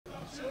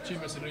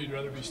Jameis, I know you'd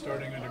rather be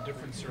starting under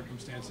different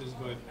circumstances,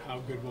 but how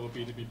good will it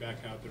be to be back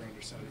out there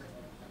under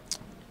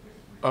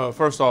center?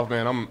 First off,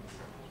 man,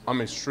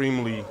 I'm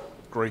extremely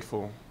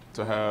grateful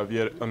to have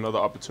yet another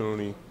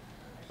opportunity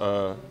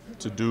to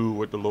do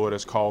what the Lord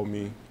has called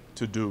me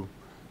to do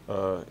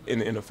in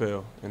the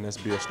NFL, and that's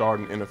be a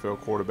starting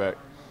NFL quarterback.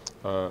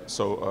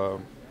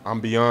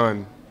 I'm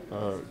beyond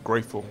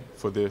grateful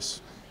for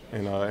this,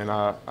 and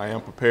I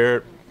am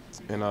prepared,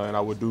 and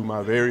I will do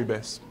my very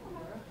best.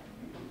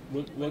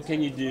 What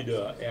can you do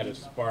to add a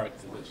spark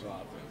to this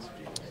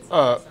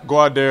offense? Go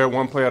out there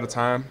one play at a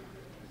time,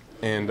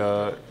 and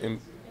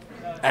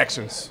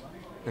actions,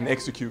 and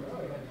execute.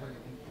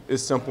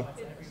 It's simple.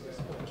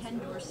 Ken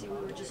Dorsey,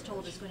 we were just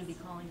told, is going to be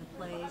calling the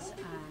plays.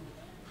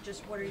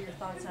 Just what are your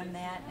thoughts on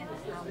that, and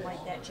how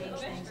might that change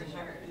things,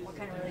 and what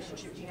kind of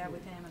relationship do you have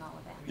with him and all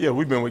of that? Yeah,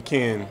 we've been with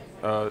Ken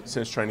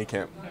since training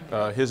camp.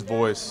 His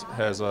voice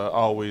has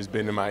always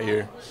been in my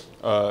ear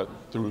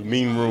through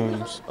meeting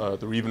rooms,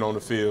 through even on the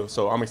field.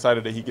 So I'm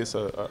excited that he gets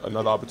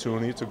another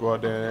opportunity to go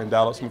out there and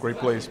dial up some great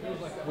plays.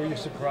 Were you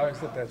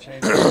surprised that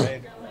change was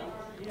made?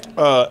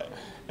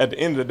 At the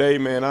end of the day,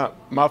 man,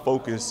 my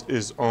focus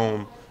is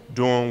on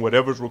doing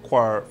whatever's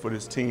required for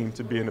this team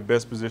to be in the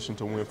best position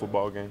to win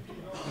football games.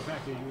 The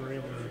fact that you were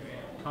able to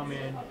come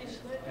in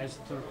as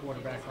the third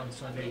quarterback on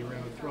Sunday, you were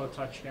able to throw a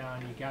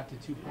touchdown, you got the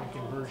two-point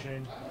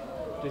conversion.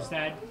 Does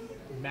that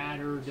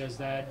matter? Does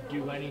that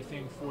do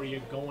anything for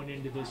you going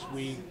into this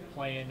week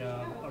playing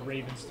a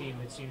Ravens team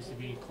that seems to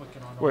be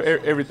clicking on all Well,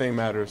 everything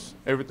matters.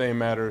 Everything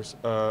matters.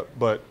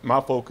 But my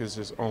focus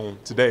is on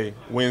today,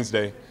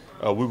 Wednesday.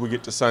 We will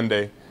get to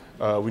Sunday.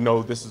 We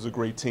know this is a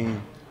great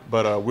team,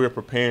 but we're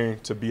preparing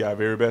to be our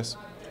very best.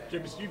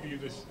 Jameis, do you view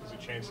this as a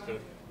chance to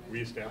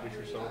reestablish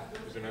yourself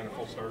as an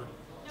NFL starter?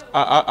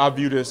 I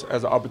view this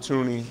as an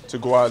opportunity to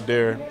go out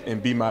there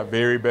and be my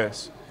very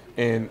best.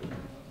 And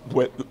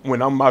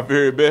when I'm my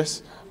very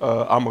best,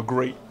 I'm a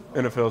great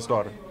NFL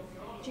starter.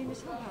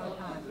 Jameis, how about,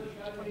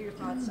 what are your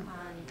thoughts on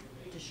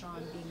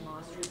Deshaun being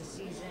lost for the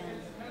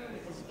season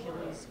with his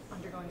Achilles,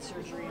 undergoing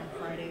surgery on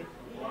Friday?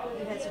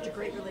 You had such a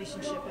great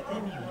relationship with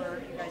him. You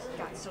guys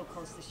got so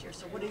close this year.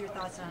 So what are your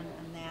thoughts on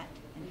that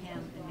and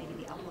him and maybe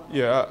the outlook?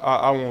 Yeah,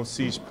 I won't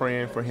cease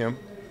praying for him.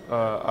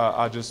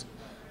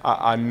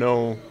 I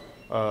know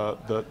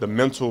the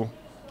mental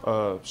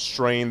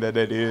strain that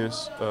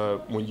is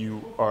when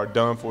you are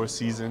done for a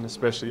season,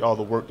 especially all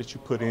the work that you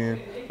put in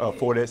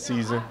for that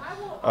season.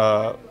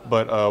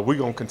 But we're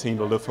going to continue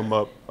to lift him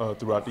up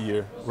throughout the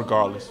year,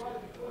 regardless.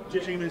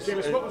 Jameis,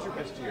 what was your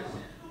best year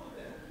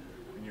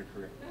in your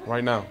career?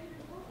 Right now.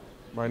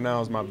 Right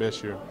now is my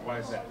best year. Why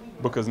is that?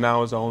 Because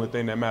now is the only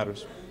thing that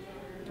matters.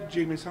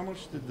 Jameis, how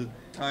much did the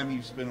time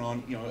you spent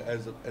on,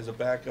 as a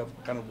backup,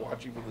 kind of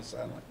watching from the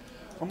sideline,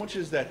 how much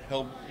has that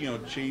helped,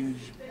 change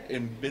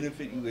and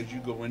benefit you as you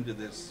go into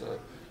this,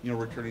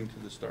 returning to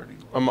the starting?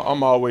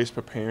 I'm always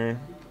preparing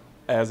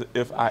as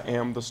if I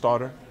am the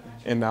starter,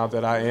 and now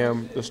that I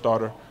am the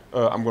starter,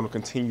 I'm going to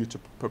continue to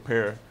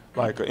prepare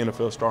like an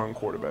NFL starting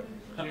quarterback.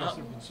 There have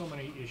been so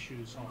many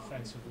issues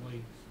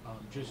offensively,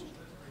 just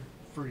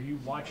for you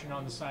watching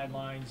on the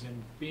sidelines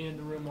and being in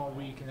the room all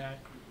week and that.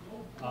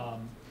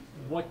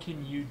 What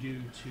can you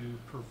do to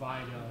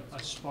provide a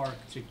spark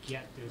to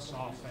get this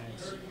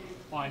offense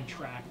on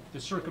track? The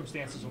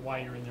circumstances of why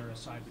you're in there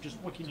aside, but just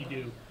what can you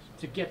do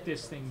to get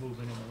this thing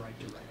moving in the right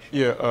direction?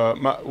 Yeah,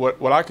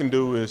 what I can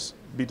do is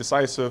be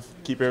decisive,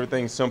 keep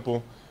everything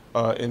simple,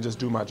 and just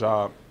do my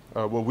job.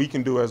 What we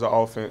can do as an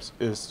offense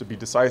is to be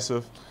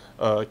decisive,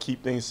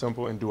 keep things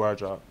simple, and do our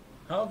job.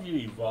 How have you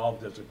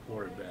evolved as a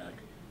quarterback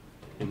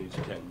in these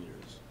 10 years?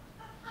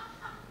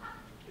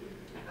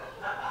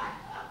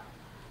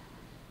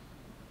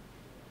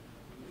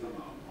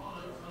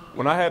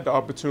 When I had the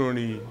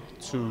opportunity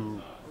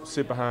to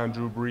sit behind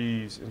Drew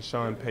Brees and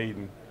Sean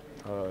Payton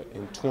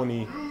in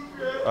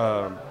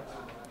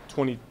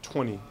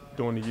 2020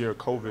 during the year of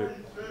COVID,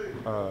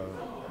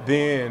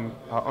 then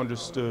I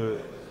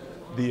understood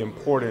the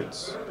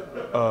importance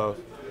of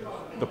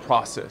the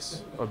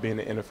process of being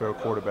an NFL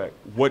quarterback.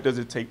 What does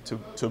it take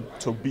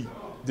to beat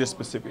this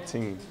specific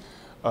team?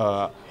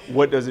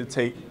 What does it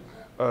take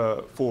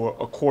for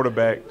a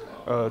quarterback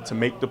to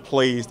make the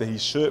plays that he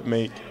should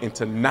make and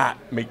to not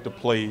make the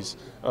plays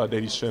that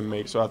he should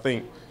make? So I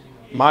think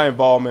my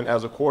involvement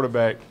as a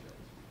quarterback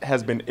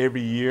has been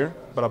every year,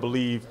 but I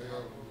believe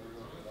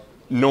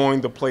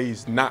knowing the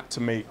plays not to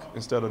make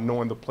instead of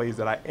knowing the plays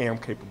that I am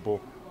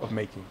capable of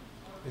making.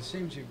 It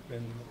seems you've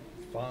been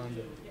fond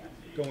of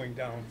going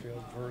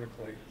downfield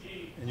vertically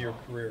in your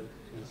career.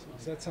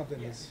 Is that something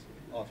this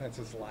offense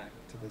has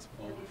lacked to this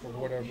point for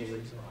whatever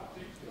reason?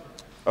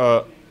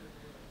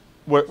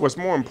 What's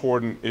more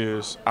important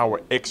is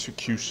our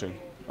execution.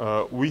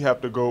 We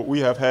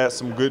have had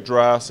some good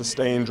drives,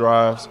 sustained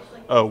drives.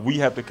 We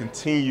have to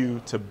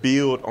continue to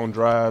build on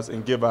drives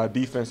and give our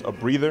defense a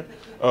breather,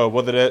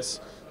 whether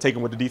that's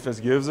taking what the defense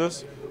gives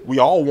us. We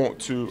all want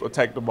to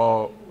attack the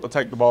ball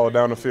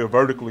down the field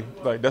vertically.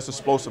 Like, that's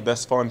explosive,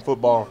 that's fun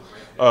football.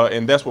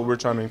 And that's what we're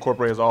trying to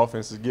incorporate as an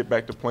offense, is get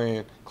back to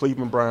playing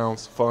Cleveland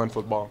Browns fun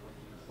football.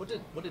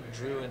 What did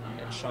Drew and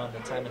Sean, the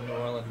time in New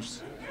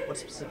Orleans, what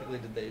specifically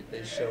did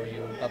they show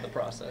you about the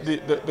process?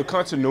 The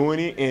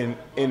continuity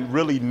and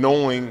really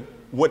knowing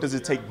what does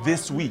it take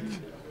this week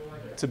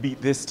to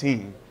beat this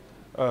team.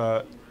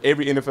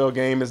 Every NFL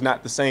game is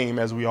not the same,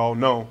 as we all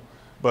know,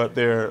 but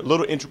there are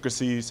little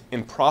intricacies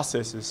and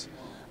processes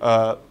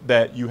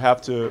that you have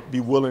to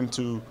be willing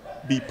to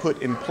be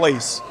put in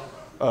place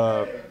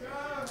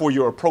for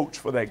your approach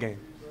for that game.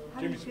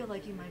 How do you feel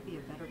like you might be a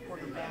better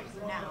quarterback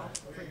now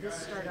for this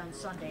start on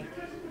Sunday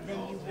than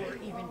you were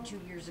even 2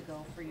 years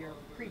ago for your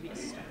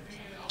previous start?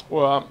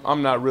 Well,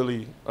 I'm not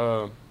really.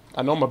 I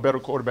know I'm a better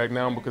quarterback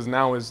now because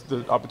now is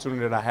the opportunity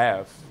that I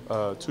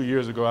have. 2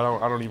 years ago,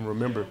 I don't even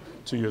remember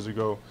 2 years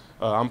ago.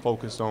 I'm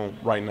focused on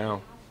right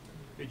now.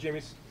 Hey,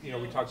 Jameis, you know,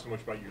 we talked so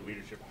much about your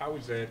leadership. How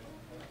is that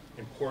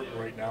important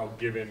right now,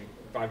 given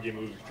 5-game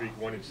losing streak,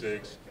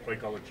 1-6, play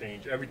caller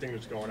change, everything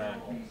that's going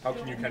on? How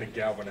can you kind of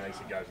galvanize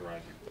the guys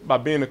around you? By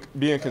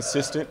being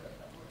consistent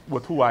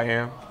with who I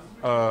am.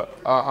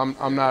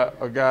 I'm not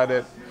a guy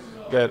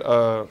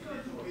that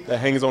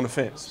hangs on the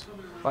fence.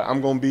 Like,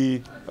 I'm going to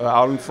be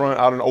out in front,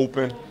 out in the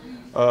open,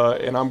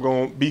 and I'm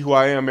going to be who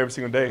I am every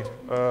single day.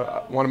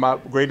 One of my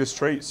greatest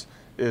traits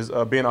is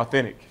being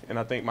authentic, and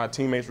I think my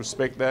teammates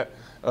respect that.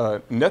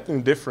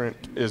 Nothing different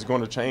is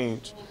going to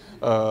change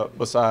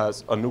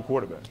besides a new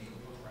quarterback.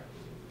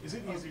 Is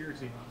it easier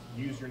to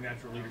use your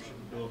natural leadership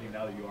ability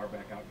now that you are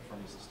back out in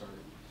front as a starter?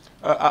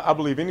 I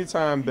believe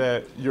anytime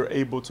that you're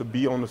able to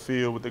be on the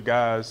field with the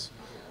guys,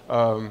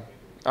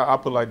 I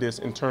put it like this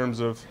in terms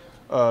of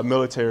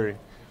military,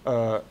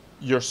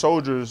 your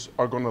soldiers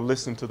are going to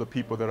listen to the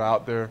people that are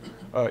out there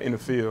in the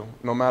field.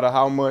 No matter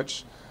how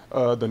much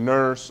the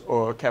nurse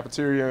or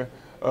cafeteria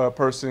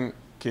person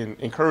can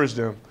encourage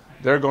them,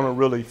 they're going to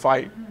really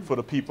fight for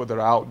the people that are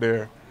out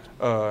there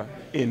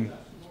in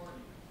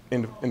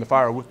the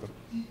fire with them.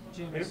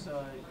 Jameis, you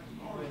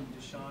and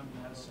Deshaun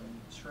have some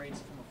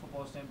traits from a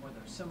football standpoint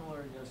that are similar.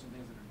 You have some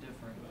things that are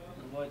different.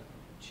 What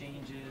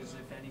changes,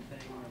 if anything,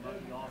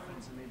 about the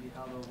offense and maybe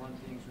how they'll run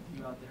things with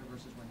you out there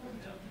versus when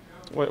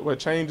you're out? What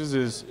changes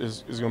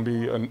is going to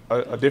be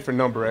a different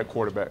number at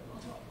quarterback.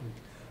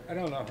 I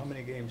don't know how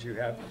many games you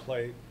have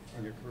played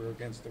in your career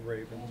against the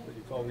Ravens, but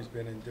you've always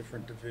been in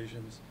different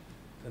divisions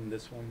than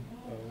this one.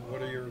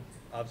 What are your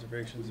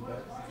observations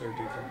about their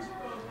defense?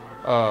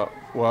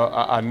 Well,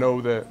 I know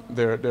that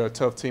they're a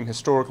tough team.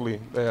 Historically,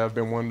 they have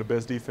been one of the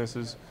best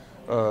defenses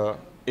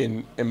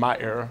in my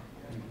era.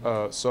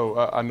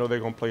 So I know they're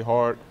going to play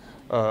hard.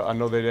 I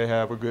know that they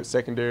have a good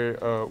secondary.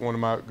 One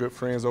of my good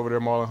friends over there,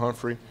 Marlon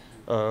Humphrey,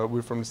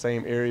 we're from the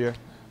same area.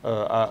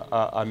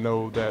 I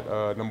know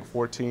that number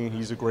 14,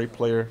 he's a great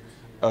player.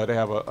 They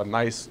have a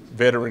nice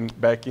veteran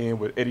back end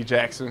with Eddie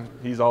Jackson.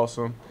 He's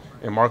awesome.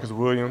 And Marcus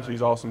Williams,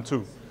 he's awesome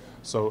too.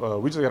 So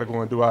we just got to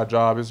go and do our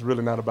job. It's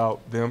really not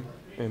about them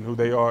and who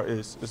they are.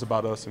 It's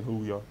about us and who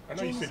we are. I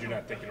know you said you're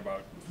not thinking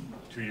about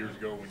 2 years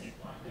ago when you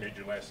made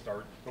your last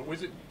start, but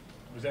was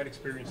that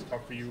experience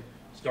tough for you,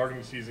 starting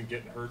the season,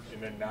 getting hurt,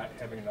 and then not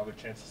having another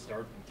chance to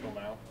start until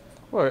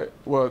now?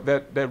 Well,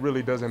 that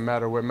really doesn't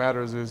matter. What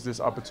matters is this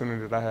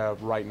opportunity that I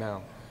have right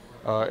now.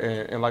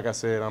 And like I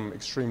said, I'm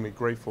extremely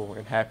grateful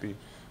and happy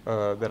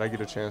that I get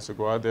a chance to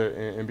go out there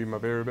and be my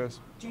very best.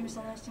 James,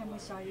 the last time we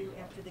saw you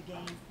after the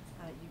game,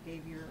 you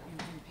gave your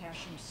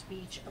impassioned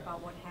speech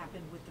about what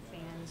happened with the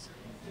fans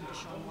and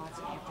Deshaun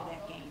Watson after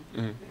that game.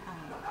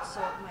 Mm-hmm. So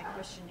my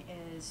question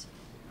is,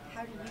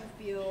 how do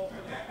you feel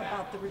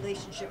about the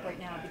relationship right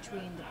now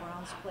between the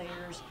Browns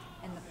players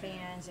and the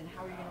fans, and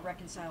how are you going to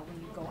reconcile when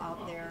you go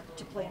out there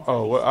to play in front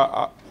of these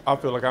fans? I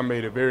feel like I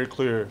made it very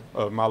clear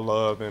of my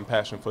love and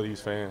passion for these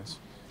fans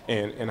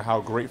and how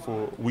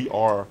grateful we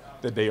are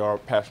that they are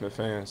passionate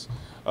fans.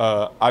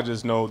 I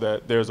just know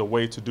that there's a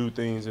way to do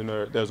things and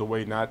there's a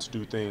way not to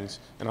do things.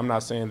 And I'm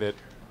not saying that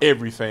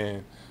every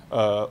fan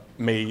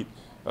made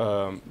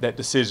that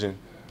decision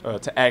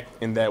to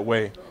act in that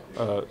way.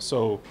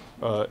 So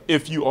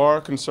if you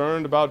are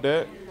concerned about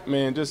that,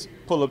 man, just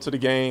pull up to the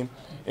game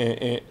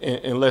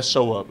and let's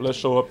show up. Let's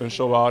show up and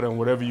show out, and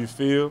whatever you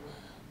feel,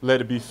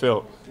 let it be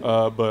felt.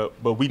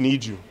 But we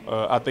need you.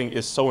 I think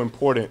it's so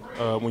important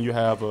when you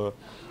have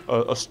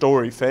a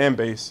storied fan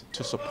base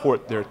to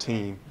support their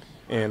team.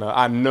 And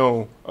I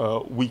know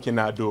we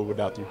cannot do it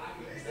without you.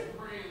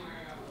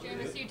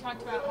 Jameis, you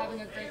talked about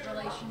having a great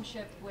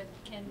relationship with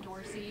Ken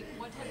Dorsey.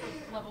 What type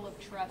of level of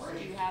trust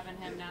do you have in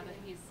him now that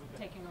he's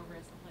taking over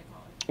as the play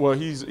caller? Well,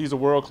 he's a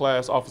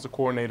world-class offensive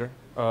coordinator.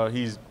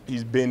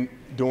 He's been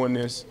doing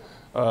this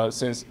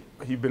since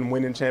he's been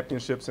winning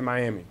championships in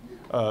Miami.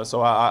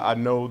 So I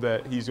know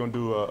that he's going to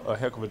do a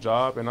heck of a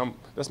job, and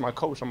that's my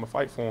coach. I'm going to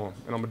fight for him,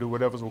 and I'm going to do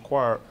whatever's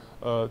required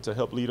to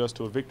help lead us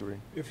to a victory.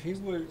 If he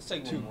were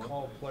to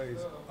call plays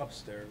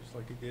upstairs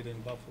like he did in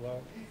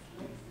Buffalo,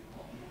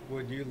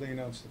 would you lean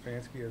on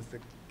Stefanski as the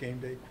game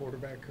day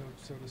quarterback coach,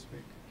 so to speak?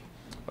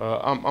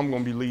 I'm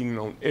going to be leaning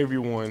on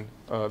everyone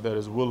that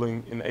is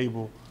willing and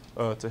able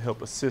to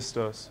help assist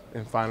us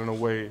in finding a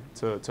way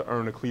to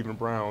earn the Cleveland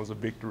Browns a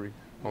victory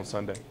on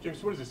Sunday.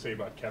 James, what does it say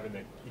about Kevin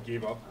that he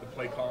gave up the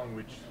play calling,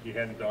 which he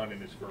hadn't done in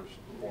his first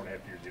 4.5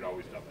 years? He'd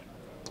always done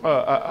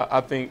that.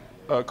 I think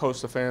Coach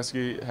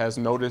Stefanski has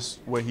noticed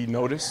what he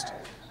noticed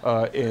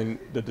in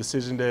the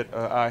decision that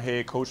our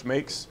head coach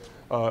makes.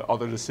 Are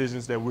the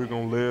decisions that we're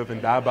going to live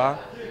and die by.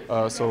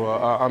 So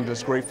I'm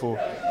just grateful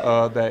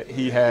that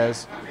he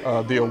has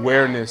the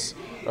awareness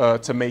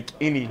to make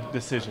any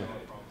decision.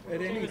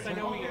 At any Jameis, I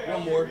know time.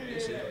 One more.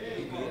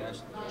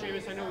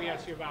 Jameis, I know we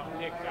asked you about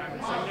Nick on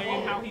Sunday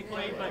and how he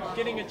played, but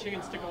getting a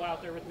chance to go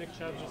out there with Nick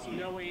Chubb, just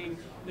knowing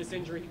this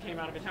injury he came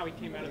out of and how he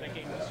came out of that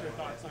game, what's your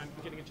thoughts on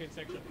getting a chance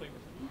to actually play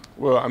with him?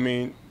 Well, I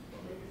mean,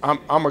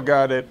 I'm a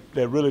guy that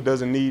really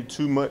doesn't need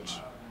too much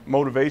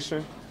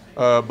motivation,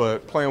 but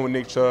playing with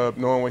Nick Chubb,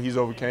 knowing what he's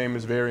overcame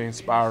is very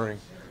inspiring.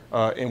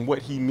 And what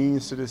he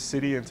means to this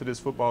city and to this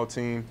football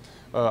team,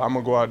 I'm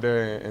going to go out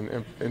there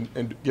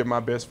and give my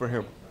best for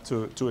him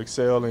to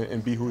excel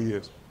and be who he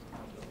is.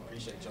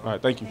 Appreciate you. All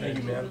right, thank you. Thank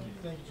you, man.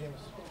 Thank you, James.